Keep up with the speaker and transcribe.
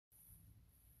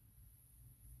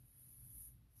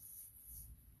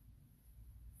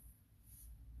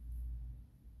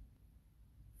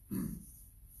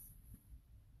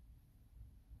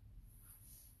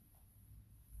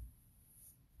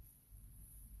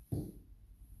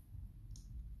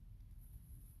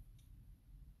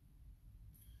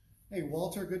Hey,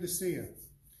 Walter, good to see you.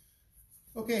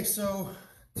 Okay, so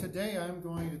today I'm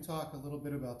going to talk a little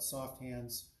bit about soft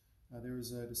hands. There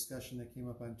was a discussion that came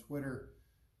up on Twitter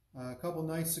a couple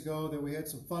nights ago that we had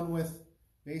some fun with.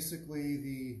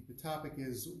 Basically, the topic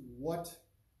is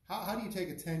how do you take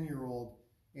a 10-year-old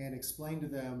and explain to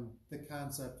them the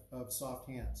concept of soft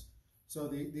hands? So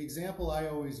the example I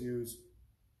always use,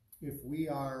 if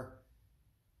you're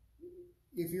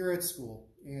at school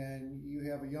and you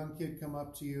have a young kid come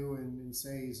up to you and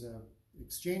say he's an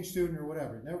exchange student or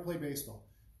whatever, never played baseball,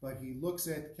 but he looks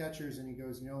at catchers and he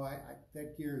goes,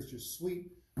 that gear is just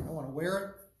sweet. I want to wear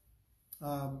it.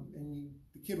 The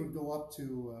kid would go up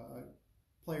to a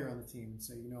player on the team and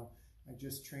say, I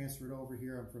just transferred over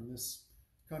here. I'm from this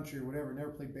country or whatever.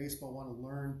 Never played baseball. Want to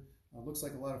learn. Looks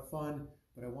like a lot of fun,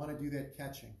 but I want to do that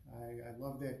catching. I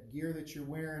love that gear that you're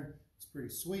wearing. It's pretty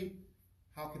sweet.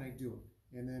 How can I do it?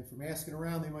 And then from asking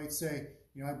around, they might say,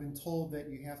 I've been told that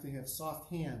you have to have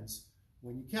soft hands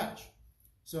when you catch.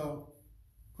 So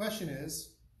question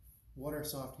is, what are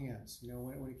soft hands?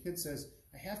 When a kid says,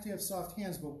 I have to have soft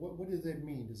hands, but what does that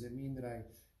mean? Does it mean that I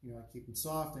keep them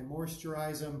soft, I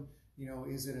moisturize them?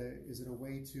 Is it a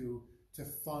way to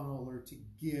funnel or to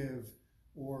give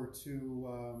or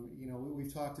to,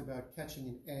 we've talked about catching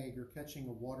an egg or catching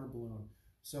a water balloon.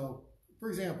 So for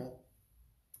example,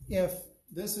 if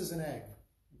this is an egg,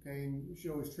 okay, and you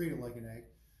should always treat it like an egg.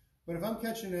 But if I'm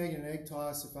catching an egg in an egg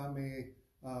toss, if I'm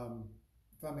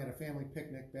at a family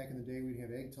picnic, back in the day, we'd have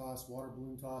egg toss, water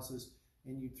balloon tosses,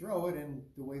 and you'd throw it, and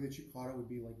the way that you caught it would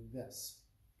be like this,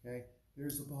 okay?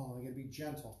 There's the ball. I got to be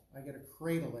gentle. I got to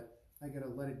cradle it. I got to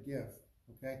let it give,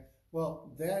 okay?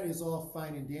 Well, that is all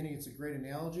fine and dandy. It's a great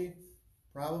analogy.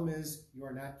 Problem is, you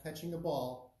are not catching a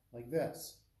ball like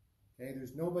this, okay?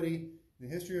 There's nobody in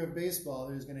the history of baseball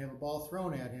that is going to have a ball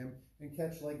thrown at him and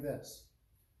catch like this.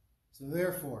 So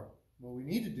therefore, what we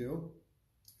need to do,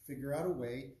 figure out a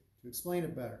way to explain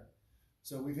it better.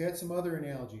 So we've had some other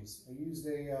analogies. I used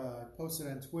posted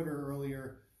on Twitter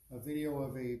earlier a video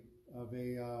of a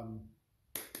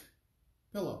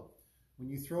pillow.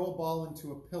 When you throw a ball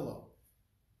into a pillow,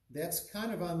 that's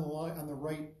kind of on the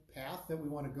right path that we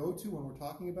want to go to when we're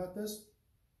talking about this.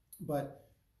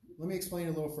 But let me explain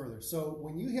a little further. So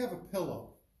when you have a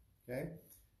pillow, okay,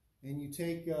 and you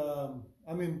take,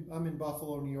 I'm in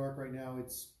Buffalo, New York right now.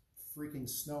 It's freaking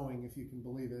snowing, if you can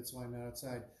believe it. That's why I'm not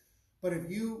outside. But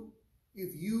if you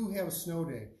have a snow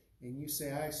day and you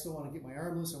say, I still want to get my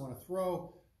arm loose, I want to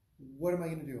throw, what am I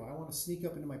going to do? I want to sneak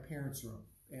up into my parents' room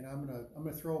and I'm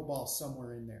gonna throw a ball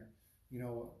somewhere in there,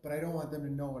 but I don't want them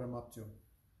to know what I'm up to.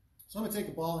 So I'm going to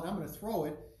take a ball and I'm going to throw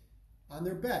it on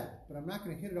their bed, but I'm not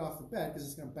going to hit it off the bed because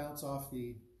it's going to bounce off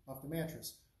the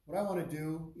mattress. What I want to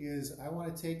do is I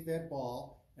want to take that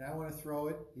ball and I want to throw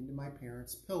it into my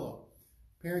parents' pillow.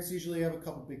 Parents usually have a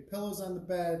couple big pillows on the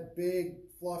bed, big,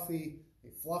 fluffy. They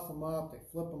fluff them up, they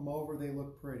flip them over, they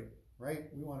look pretty,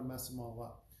 right? We want to mess them all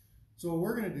up. So what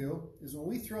we're going to do is when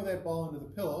we throw that ball into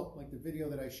the pillow, like the video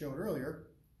that I showed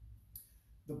earlier,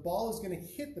 the ball is going to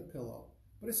hit the pillow,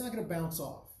 but it's not going to bounce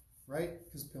off, right?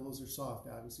 Because pillows are soft,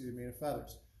 obviously they're made of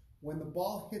feathers. When the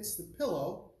ball hits the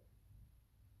pillow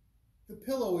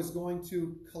is going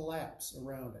to collapse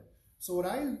around it. So what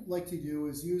I like to do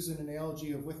is use an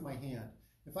analogy of with my hand.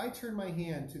 If I turn my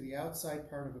hand to the outside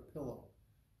part of a pillow,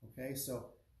 okay,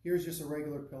 so here's just a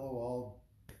regular pillow,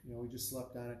 we just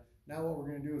slept on it. Now what we're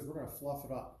going to do is we're going to fluff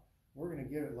it up. We're going to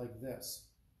give it like this.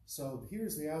 So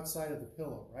here's the outside of the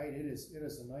pillow, right? It is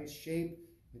a nice shape.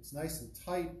 It's nice and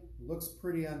tight. It looks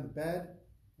pretty on the bed.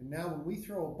 And now when we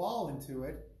throw a ball into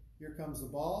it, here comes the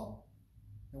ball.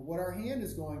 And what our hand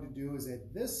is going to do is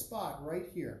at this spot right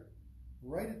here,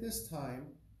 right at this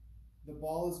time, the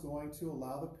ball is going to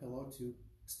allow the pillow to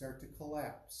start to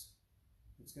collapse.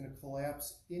 It's going to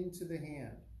collapse into the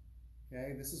hand.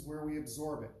 Okay, this is where we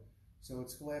absorb it. So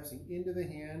it's collapsing into the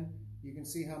hand. You can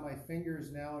see how my fingers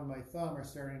now and my thumb are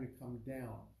starting to come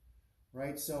down,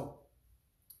 right? So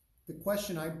the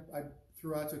question I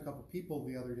threw out to a couple people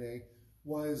the other day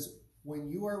was, when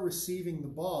you are receiving the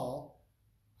ball,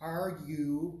 do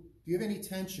you have any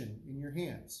tension in your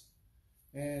hands?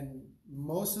 And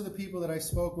most of the people that I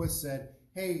spoke with said,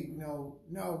 hey, no,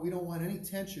 we don't want any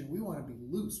tension. We want to be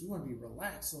loose. We want to be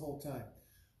relaxed the whole time.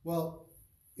 Well,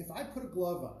 if I put a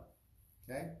glove on,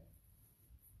 okay?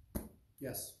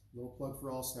 Yes, little plug for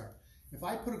All-Star. If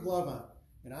I put a glove on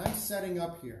and I'm setting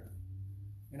up here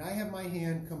and I have my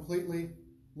hand completely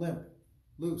limp,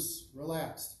 loose,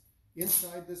 relaxed,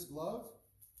 inside this glove's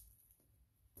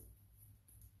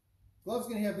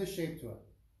going to have this shape to it.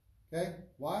 Okay?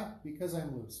 Why? Because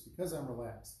I'm loose, because I'm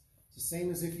relaxed. It's the same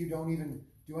as if you don't even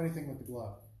do anything with the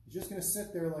glove. It's just going to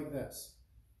sit there like this.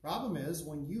 Problem is,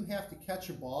 when you have to catch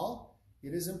a ball,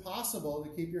 it is impossible to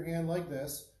keep your hand like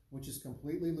this, which is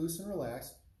completely loose and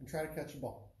relaxed, and try to catch a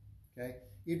ball. Okay?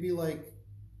 It'd be like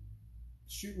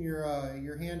shooting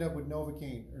your hand up with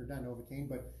Novocaine, or not Novocaine,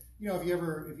 but you know, if you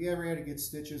ever had to get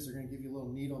stitches, they're going to give you a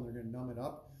little needle and they're going to numb it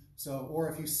up. So,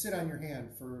 or if you sit on your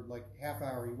hand for like half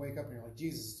hour, you wake up and you're like,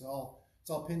 Jesus, it's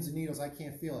all pins and needles, I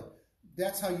can't feel it.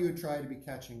 That's how you would try to be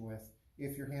catching with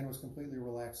if your hand was completely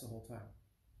relaxed the whole time.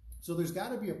 So there's got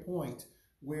to be a point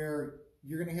where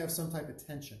you're going to have some type of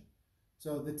tension.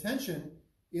 So the tension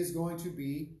is going to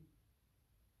be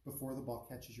before the ball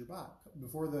catches your body,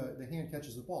 before the hand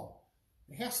catches the ball.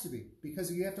 It has to be,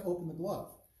 because you have to open the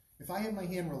glove. If I have my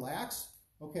hand relaxed,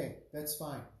 okay, that's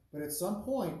fine. But at some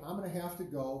point, I'm going to have to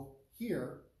go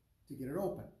here to get it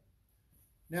open.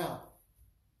 Now,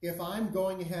 if I'm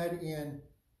going ahead and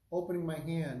opening my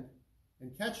hand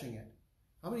and catching it,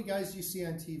 how many guys do you see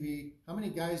on TV? How many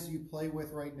guys do you play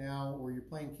with right now, or you're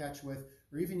playing catch with,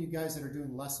 or even you guys that are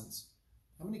doing lessons?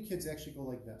 How many kids actually go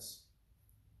like this?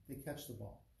 They catch the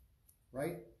ball,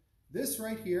 right? This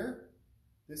right here,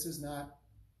 this is not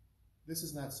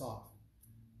soft.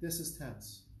 This is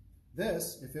tense.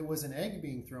 This, if it was an egg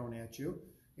being thrown at you,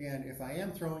 and if I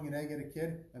am throwing an egg at a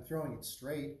kid, I'm throwing it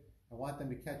straight. I want them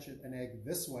to catch an egg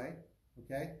this way,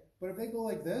 okay? But if they go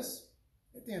like this,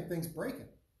 that damn thing's breaking.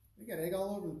 They got egg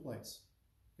all over the place,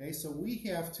 okay? So we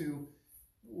have to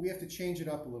change it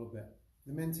up a little bit.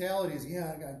 The mentality is,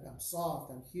 yeah, I'm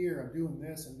soft, I'm here, I'm doing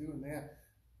this, I'm doing that.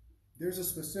 There's a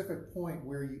specific point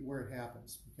where it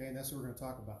happens, okay? And that's what we're going to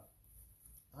talk about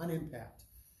on impact.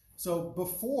 So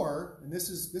before, and this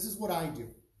is what I do.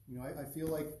 You know, I feel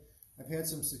like I've had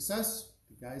some success.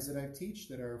 The guys that I teach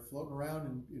that are floating around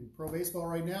in pro baseball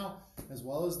right now, as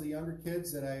well as the younger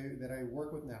kids that I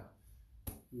work with now.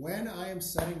 When I am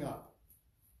setting up,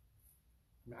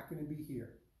 I'm not going to be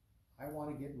here. I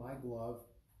want to get my glove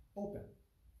open.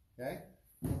 Okay?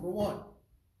 Number one.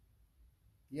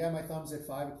 Yeah, my thumb's at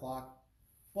 5 o'clock.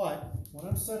 But when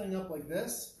I'm setting up like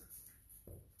this,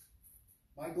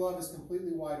 my glove is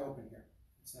completely wide open here.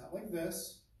 It's not like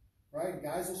this, right?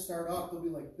 Guys will start off, they'll be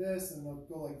like this, and they'll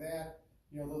go like that.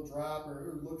 You know, they'll drop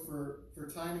or look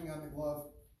for timing on the glove.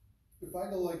 If I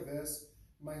go like this,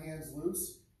 my hand's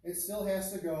loose, it still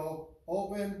has to go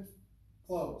open,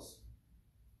 close.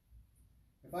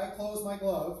 If I close my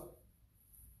glove,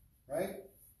 right,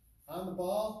 on the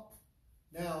ball,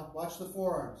 now watch the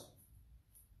forearms.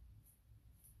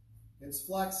 It's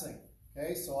flexing,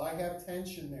 okay? So I have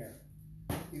tension there.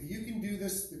 If you can do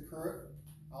this the correct,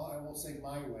 I won't say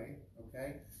my way,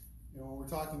 okay? You know, when we're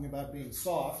talking about being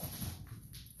soft,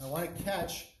 I want to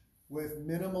catch with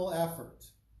minimal effort,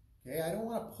 okay? I don't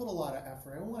want to put a lot of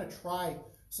effort. I don't want to try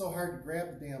so hard to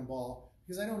grab the damn ball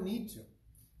because I don't need to.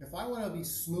 If I want to be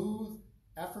smooth,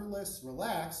 effortless,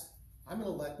 relaxed, I'm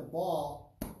going to let the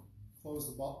ball close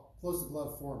the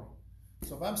glove for me.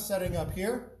 So if I'm setting up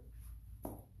here,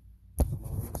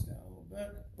 lower this down a little bit.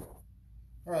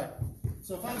 All right.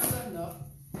 So if I'm setting up,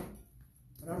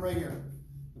 and I'm right here,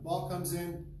 the ball comes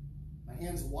in, my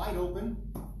hand's wide open,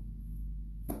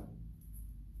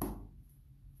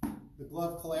 the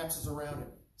glove collapses around it.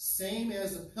 Same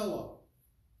as a pillow.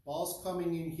 Ball's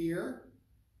coming in here,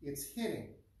 it's hitting.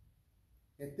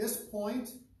 At this point,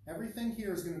 everything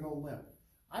here is going to go limp.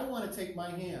 I want to take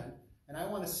my hand and I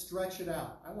want to stretch it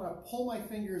out. I want to pull my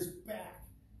fingers back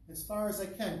as far as I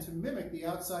can to mimic the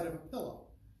outside of a pillow.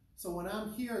 So when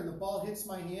I'm here and the ball hits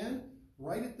my hand,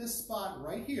 right at this spot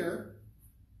right here,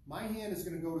 my hand is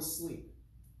going to go to sleep.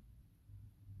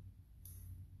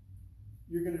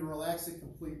 You're going to relax it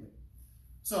completely.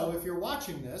 So if you're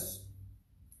watching this,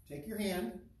 take your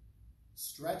hand,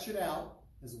 stretch it out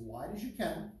as wide as you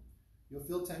can. You'll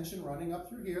feel tension running up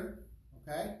through here,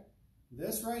 okay?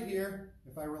 This right here,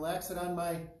 if I relax it on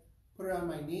put it on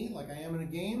my knee like I am in a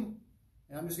game,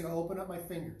 and I'm just going to open up my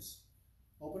fingers.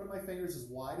 Open up my fingers as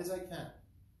wide as I can,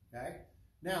 okay?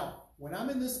 Now, when I'm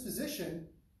in this position,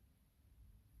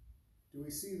 do we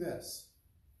see this?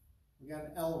 We got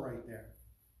an L right there.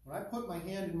 When I put my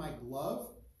hand in my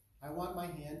glove, I want my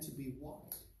hand to be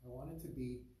wide. I want it to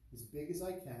be as big as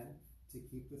I can to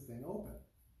keep the thing open.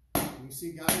 And you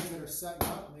see guys that are setting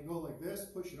up and they go like this,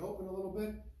 push it open a little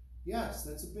bit. Yes,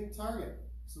 that's a big target.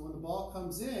 So when the ball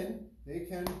comes in, they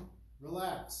can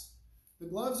relax. The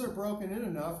gloves are broken in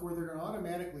enough where they're going to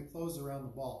automatically close around the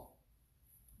ball.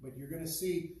 But you're going to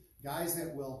see guys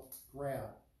that will grab,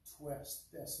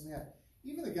 twist, this and that.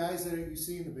 Even the guys that you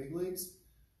see in the big leagues,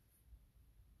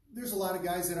 there's a lot of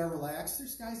guys that are relaxed.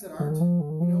 There's guys that aren't,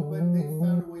 you know, but they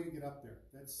found a way to get up there.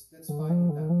 That's fine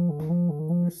with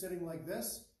them. They're sitting like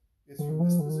this. It's from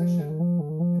this position,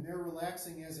 and they're relaxed.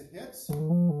 relaxing as it hits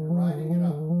and riding it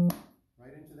up.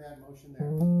 Right into that motion there.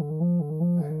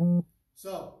 Okay.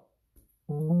 So,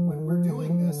 when we're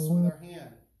doing this with our hand,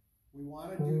 we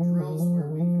want to do drills where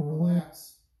we can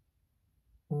relax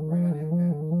right on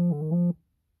impact.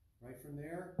 Right from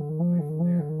there, right from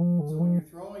there. So when you're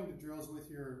throwing the drills with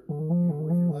your,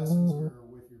 with your lessons or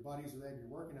with your buddies or that you're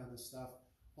working on this stuff,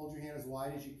 hold your hand as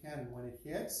wide as you can, and when it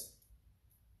hits,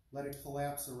 let it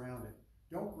collapse around it.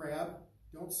 Don't grab,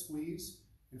 don't squeeze.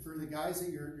 And for the guys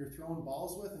that you're throwing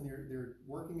balls with and they're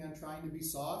working on trying to be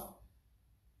soft,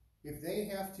 if they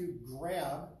have to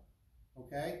grab,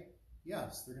 okay,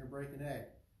 yes, they're going to break an egg.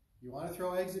 You want to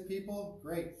throw eggs at people?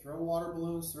 Great. Throw water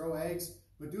balloons, throw eggs,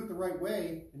 but do it the right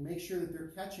way and make sure that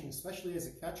they're catching, especially as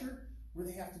a catcher, where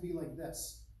they have to be like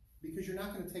this. Because you're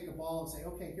not going to take a ball and say,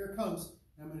 okay, here it comes,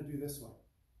 and I'm going to do this way.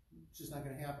 It's just not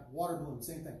going to happen. Water balloon,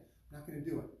 same thing. I'm not going to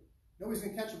do it. Nobody's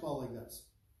going to catch a ball like this.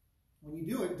 When you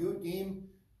do it game,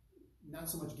 not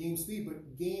so much game speed,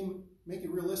 but game, make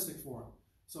it realistic for them.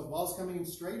 So if ball's coming in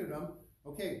straight at them,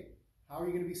 okay, how are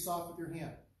you going to be soft with your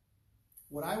hand?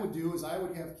 What I would do is I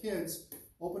would have kids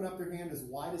open up their hand as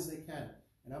wide as they can.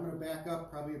 And I'm going to back up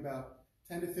probably about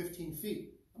 10 to 15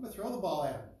 feet. I'm going to throw the ball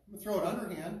at them. I'm going to throw it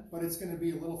underhand, but it's going to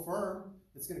be a little firm.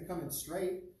 It's going to come in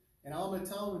straight. And all I'm going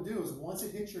to tell them to do is once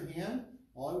it hits your hand,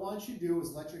 all I want you to do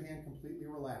is let your hand completely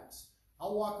relax.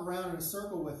 I'll walk around in a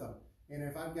circle with them. And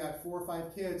if I've got 4 or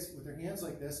 5 kids with their hands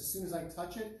like this, as soon as I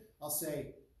touch it, I'll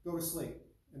say, go to sleep.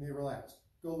 And they relax.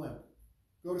 Go limp.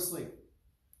 Go to sleep.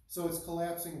 So it's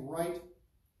collapsing right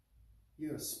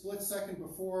either a split second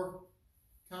before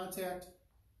contact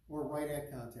or right at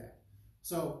contact.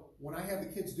 So when I have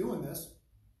the kids doing this,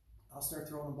 I'll start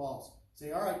throwing them balls.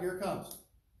 Say, all right, here it comes.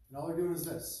 And all they're doing is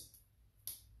this.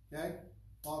 Okay?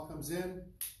 Ball comes in.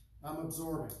 I'm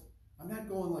absorbing. I'm not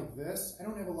going like this. I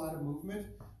don't have a lot of movement.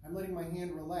 I'm letting my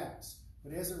hand relax.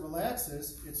 But as it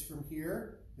relaxes, it's from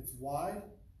here, it's wide,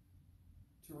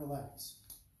 to relax,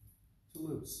 to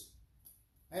loose.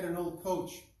 I had an old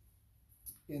coach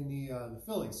in the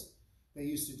Phillies that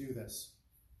used to do this.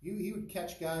 He would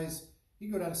catch guys.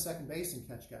 He'd go down to second base and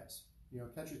catch guys. You know,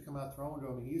 catchers come out throwing to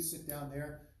him, and he'd sit down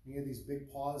there, and he had these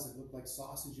big paws that looked like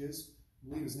sausages.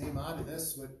 I'll leave his name out of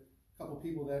this, but a couple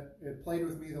people that have played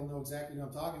with me, they'll know exactly who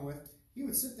I'm talking with. He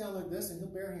would sit down like this, and he'll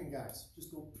barehand guys.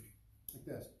 Just go like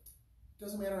this.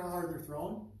 Doesn't matter how hard they're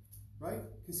throwing, right?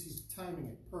 Because he's timing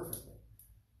it perfectly.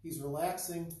 He's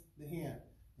relaxing the hand.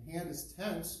 The hand is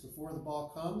tense before the ball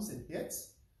comes and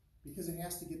hits because it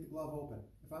has to get the glove open.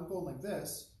 If I'm going like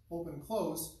this, open,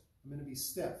 close, I'm going to be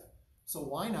stiff. So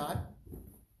why not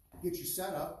get your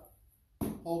setup,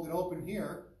 hold it open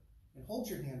here, and hold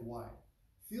your hand wide.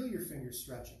 Feel your fingers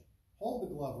stretching. Hold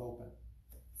the glove open.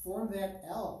 Form that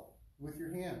L with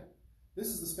your hand. This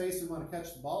is the space we want to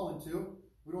catch the ball into.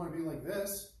 We don't want to be like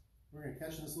this. We're going to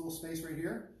catch in this little space right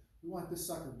here. We want this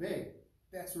sucker big.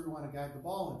 That's where we want to guide the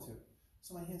ball into.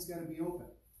 So my hand's got to be open,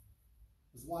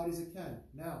 as wide as it can.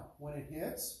 Now, when it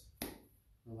hits,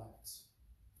 relax.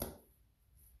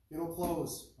 It'll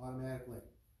close automatically.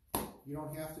 You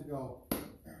don't have to go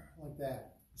like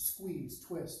that. Squeeze,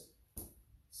 twist.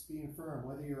 It's being firm.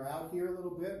 Whether you're out here a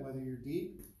little bit, whether you're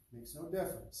deep, makes no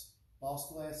difference. Ball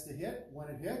still has to hit. When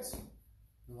it hits,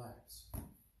 relax.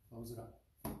 Close it up.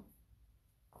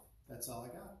 That's all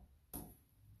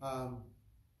I got.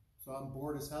 So I'm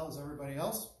bored as hell as everybody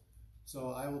else.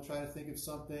 So I will try to think of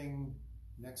something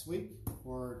next week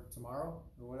or tomorrow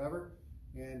or whatever.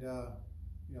 And,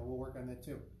 you know, we'll work on that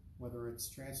too. Whether it's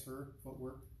transfer,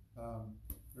 footwork,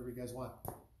 whatever you guys want.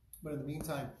 But in the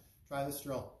meantime, try this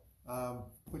drill.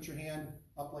 Put your hand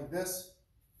up like this.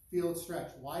 Feel it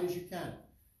stretch, wide as you can.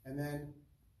 And then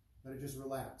let it just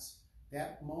relax.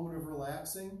 That moment of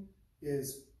relaxing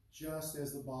is just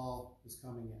as the ball is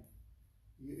coming in.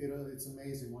 It's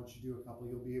amazing. Once you do a couple,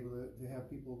 you'll be able to have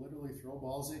people literally throw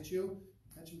balls at you,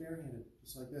 catch them barehanded,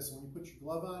 just like this. And when you put your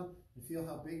glove on and feel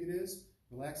how big it is,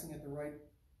 relaxing at the right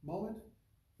moment,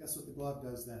 guess what the glove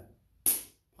does then?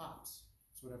 Pops.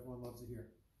 That's what everyone loves to hear.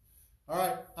 All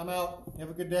right, I'm out. Have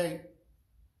a good day.